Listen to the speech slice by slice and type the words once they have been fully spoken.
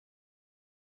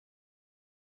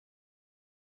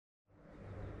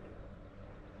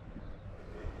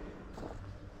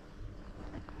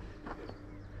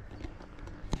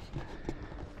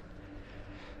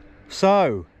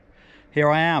So here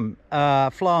I am,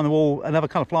 fly on the wall, another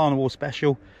kind of fly on the wall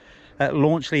special at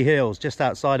Launcherley Hills, just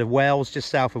outside of Wales, just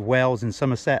south of Wales in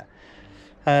Somerset.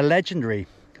 Legendary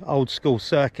old school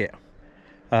circuit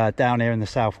down here in the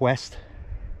southwest.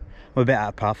 I'm a bit out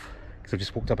of puff because I've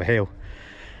just walked up a hill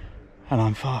and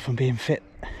I'm far from being fit.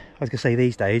 I was gonna say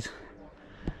these days,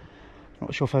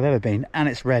 not sure if I've ever been, and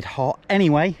it's red hot.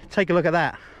 Anyway, take a look at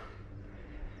that.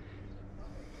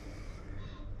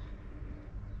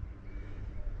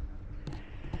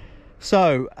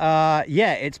 So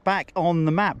yeah, it's back on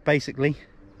the map basically.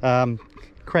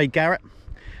 Craig Garrett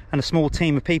and a small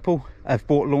team of people have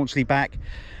brought Launcherley back,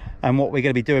 and what we're going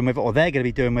to be doing with it, or they're going to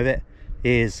be doing with it,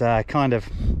 is kind of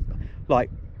like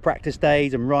practice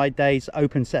days and ride days,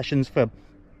 open sessions for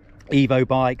Evo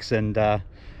bikes and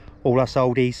all us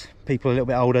oldies, people a little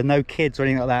bit older, no kids or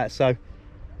anything like that. So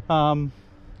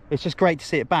it's just great to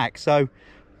see it back. So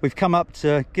we've come up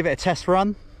to give it a test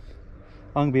run.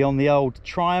 I'm going to be on the old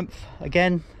Triumph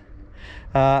again.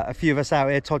 A few of us out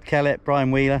here, Todd Kellett, Brian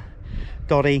Wheeler,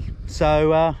 Doddy.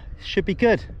 So should be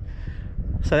good.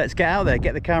 So let's get out there,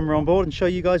 get the camera on board and show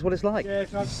you guys what it's like.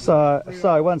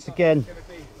 So once again,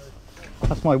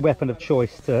 that's my weapon of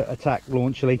choice to attack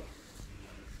Launcherley.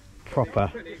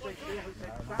 Proper.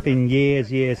 Been years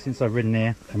since I've ridden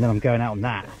here, and then I'm going out on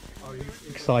that.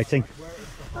 Exciting.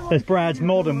 There's Brad's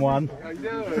modern one. I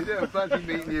know, I'm glad to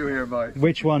be meeting you here, mate.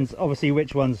 Which one's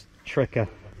tricker?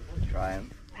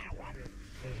 Triumph. That one.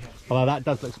 Although that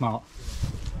does look smart.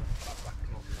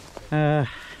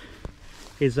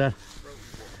 Is a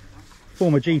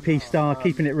former GP star,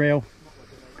 keeping it real.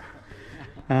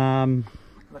 You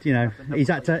know, he's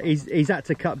had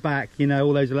to cut back, you know,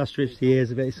 all those illustrious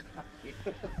years of his.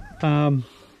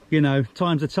 You know,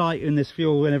 times are tight in this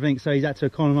fuel and everything, so he's had to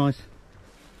economise.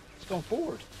 Going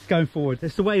forward. Going forward.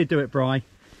 That's the way to do it, Bri.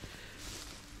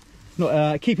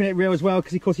 Not keeping it real as well,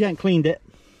 because of course you haven't cleaned it.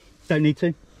 Don't need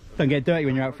to. Don't get dirty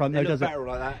when you're out front, though, does it?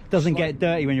 Like that. Doesn't get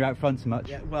dirty when you're out front so much.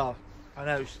 Yeah, well, I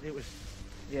know it was.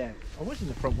 Yeah, I was in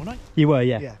the front, wasn't I? You were,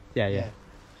 yeah. Yeah.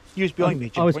 You was behind me,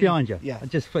 Jim, I was behind you. Yeah.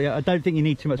 I don't think you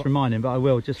need too much reminding, but I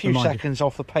will just a few remind seconds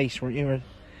off the pace, weren't you?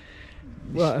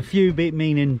 Well, a few bit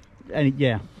meaning,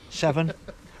 yeah. 7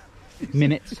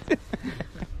 minutes.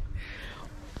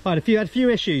 I had a few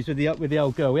issues with the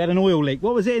old girl. We had an oil leak.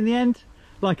 What was it in the end?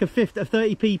 Like a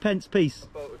 30p pence piece. A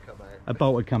bolt would come out. A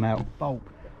bolt would come out. Bolt.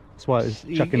 That's why it was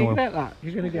chucking oil. You get that.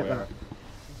 You're going to get that.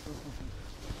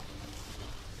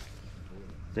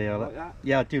 Do you like that?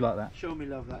 Yeah, I do like that. Show me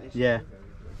love, that is. Yeah.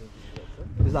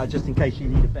 Is that just in case you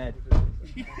need a bed?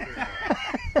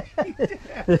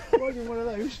 Wasn't one of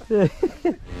those.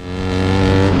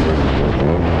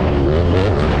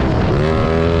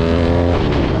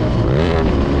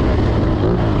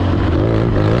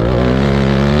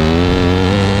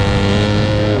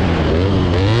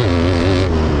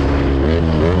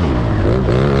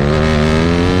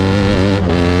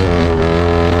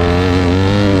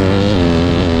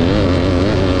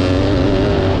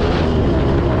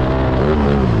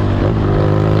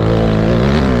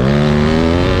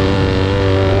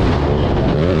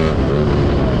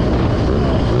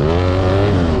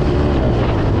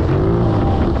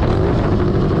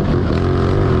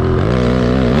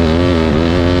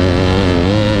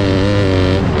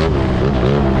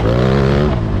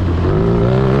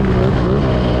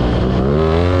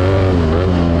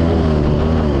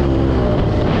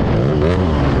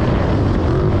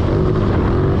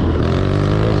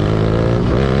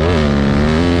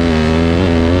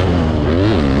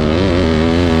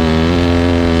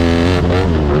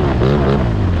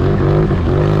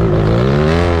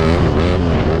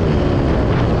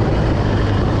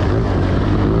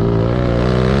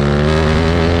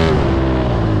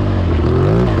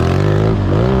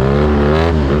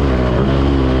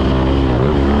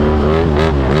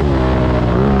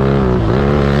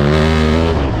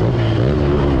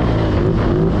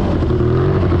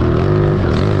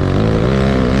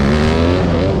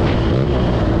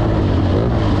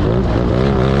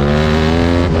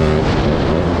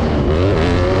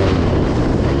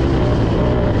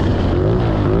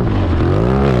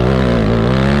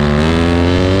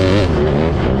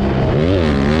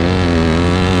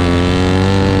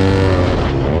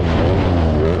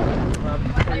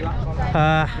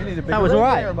 That was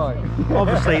alright.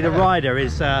 Obviously the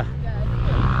rider's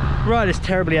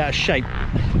terribly out of shape.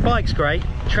 Bike's great,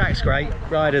 track's great,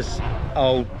 rider's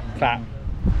old, fat,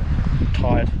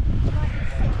 tired.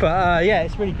 But yeah,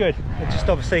 it's really good. It's just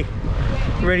obviously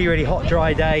really hot,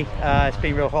 dry day. It's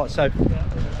been real hot, so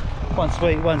once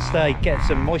they get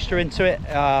some moisture into it,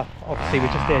 obviously we're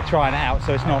just here trying it out,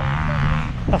 so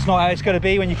that's not how it's going to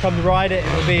be when you come to ride it.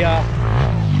 It'll be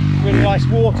really nice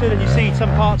water, and you see some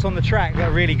parts on the track that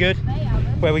are really good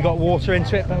where we got water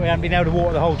into it, but we haven't been able to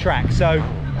water the whole track. So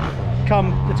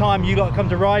come the time you lot come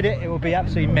to ride it, it will be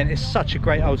absolutely mint. It's such a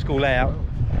great old school layout,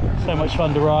 so much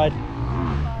fun to ride.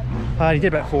 He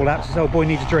did about 4 laps. This old boy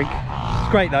needs a drink. It's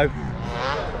great though.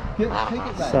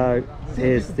 So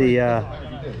here's the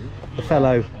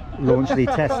fellow Launcherley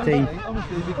test team.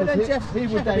 He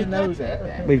would download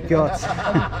it. We've got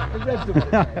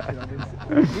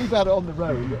We've had it on the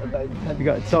road. we've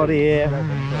got Toddy here.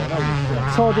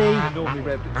 Toddy,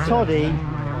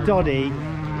 Doddy,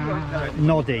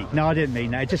 Noddy. No, I didn't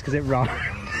mean that, just because it rhymes.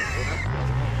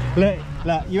 Look,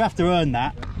 you have to earn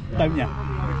that, don't you?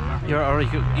 You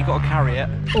got to carry it.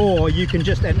 Or you can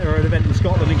just enter an event in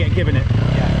Scotland and get given it.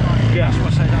 Yeah, that's what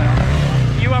I say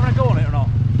now. You having a go on it or not?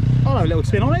 I'll have a little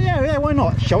spin on it, yeah, why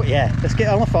not? Show it, yeah. Let's get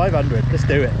on a 500, let's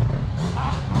do it.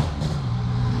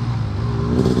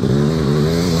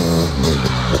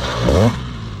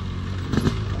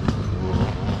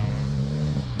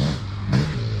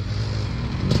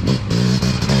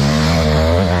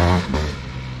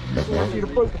 You'd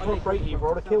have broke the front brake lever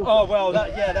or killed you. Oh well,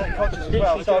 that conscious as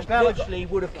well. So I'm glad literally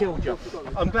would have killed you.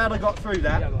 I'm glad I got through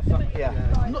that.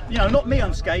 Yeah. Not me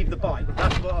unscathed, the bike.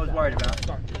 That's what I was worried about.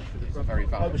 Very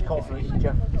I was confident,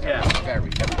 Jeff. Yeah. Very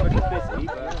Busy,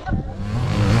 but...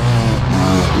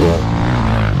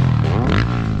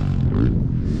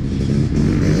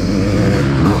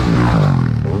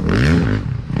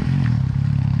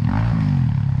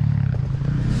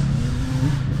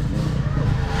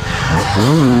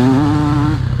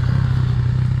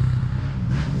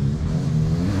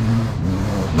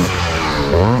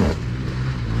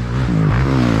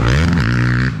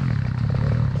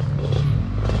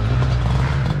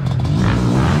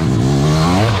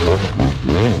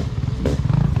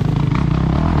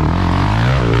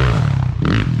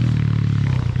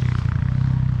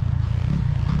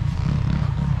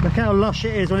 Look how lush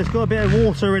it is when it's got a bit of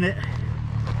water in it.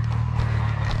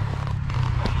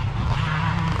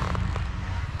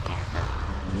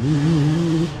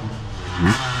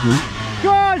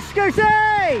 Go on, Skuse!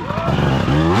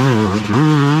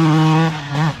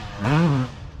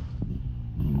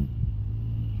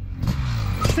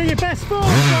 See your best form,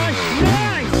 guys.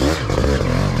 Nice!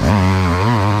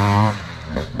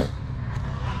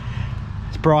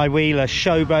 It's Brian Wheeler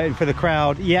showboating for the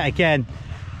crowd yet again.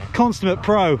 Consummate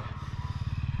pro.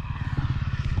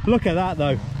 Look at that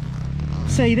though.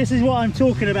 See, this is what I'm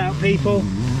talking about, people.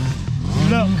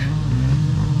 Look.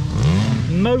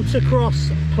 Motocross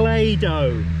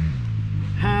Play-Doh.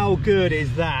 How good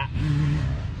is that?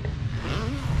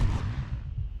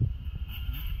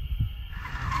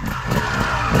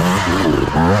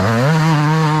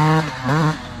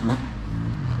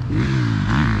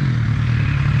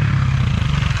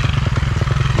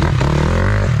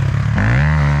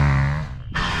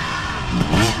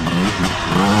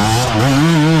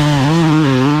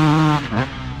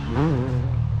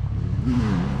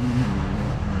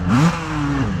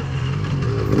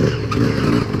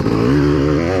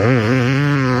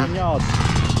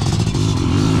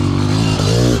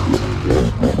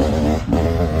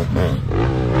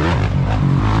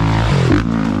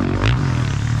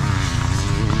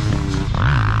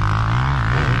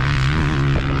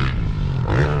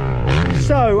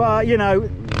 So, you know,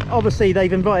 obviously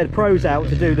they've invited pros out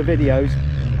to do the videos,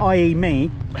 i.e. me,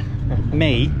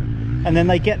 and then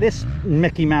they get this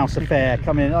Mickey Mouse affair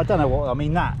coming in. I don't know what, I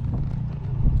mean, that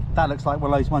looks like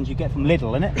one of those ones you get from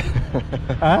Lidl, isn't it?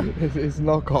 Huh? It's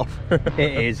knockoff.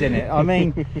 It is, isn't it? I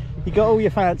mean, you got all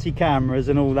your fancy cameras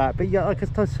and all that, but yeah, like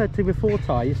I said to you before,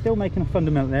 Ty, you're still making a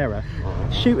fundamental error.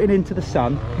 Shooting into the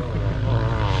sun.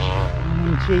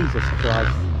 Jesus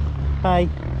Christ. Hey.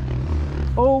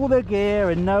 All the gear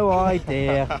and no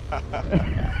idea.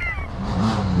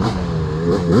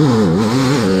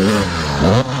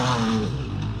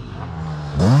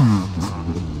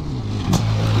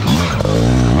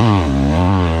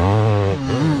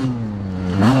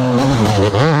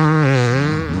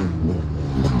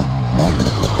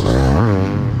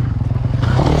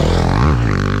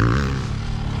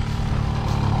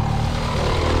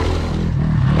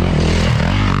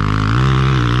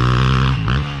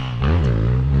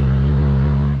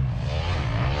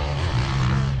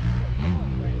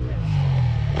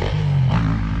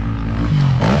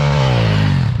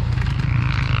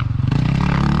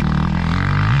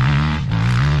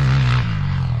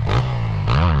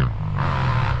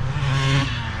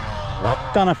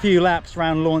 Done a few laps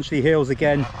around Launcherley Hills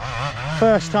again.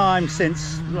 First time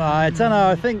since I don't know,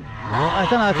 I think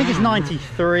it's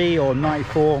 93 or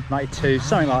 94, 92,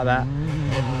 something like that.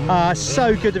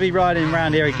 So good to be riding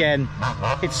around here again.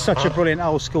 It's such a brilliant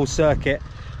old school circuit.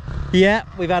 Yeah,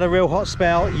 we've had a real hot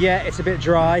spell. Yeah, it's a bit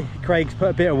dry. Craig's put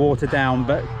a bit of water down,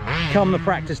 but come the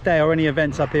practice day or any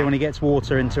events up here when he gets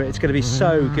water into it, it's going to be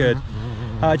so good.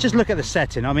 Just look at the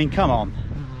setting. I mean, come on.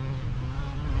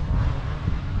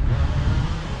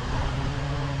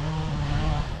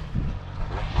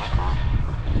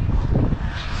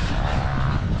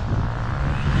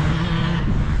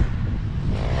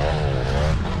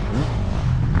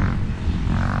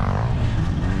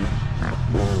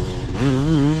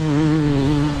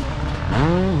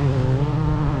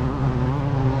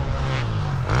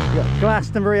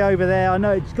 Glastonbury over there. I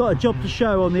know it's got a job to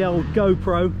show on the old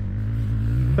GoPro,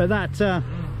 but that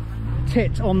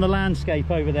tit on the landscape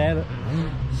over there,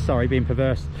 sorry, being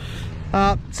perverse.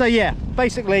 So yeah,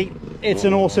 basically it's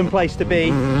an awesome place to be,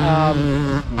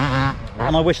 and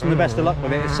I wish them the best of luck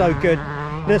with it. It's so good.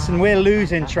 Listen, we're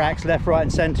losing tracks left, right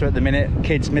and centre at the minute.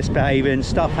 Kids misbehaving,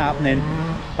 stuff happening,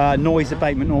 noise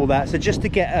abatement, all that. So just to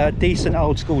get a decent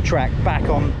old school track back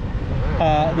on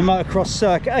the motocross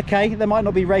circuit. Okay, there might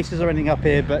not be races or anything up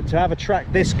here, but to have a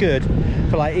track this good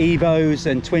for like Evos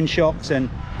and twin shocks and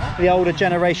the older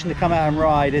generation to come out and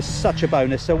ride is such a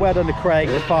bonus. So well done to Craig,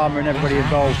 the farmer and everybody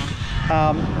involved.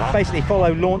 Basically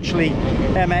follow Launcherley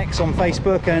MX on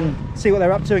Facebook and see what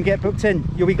they're up to and get booked in.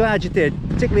 You'll be glad you did,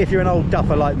 particularly if you're an old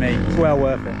duffer like me. It's well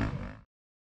worth it.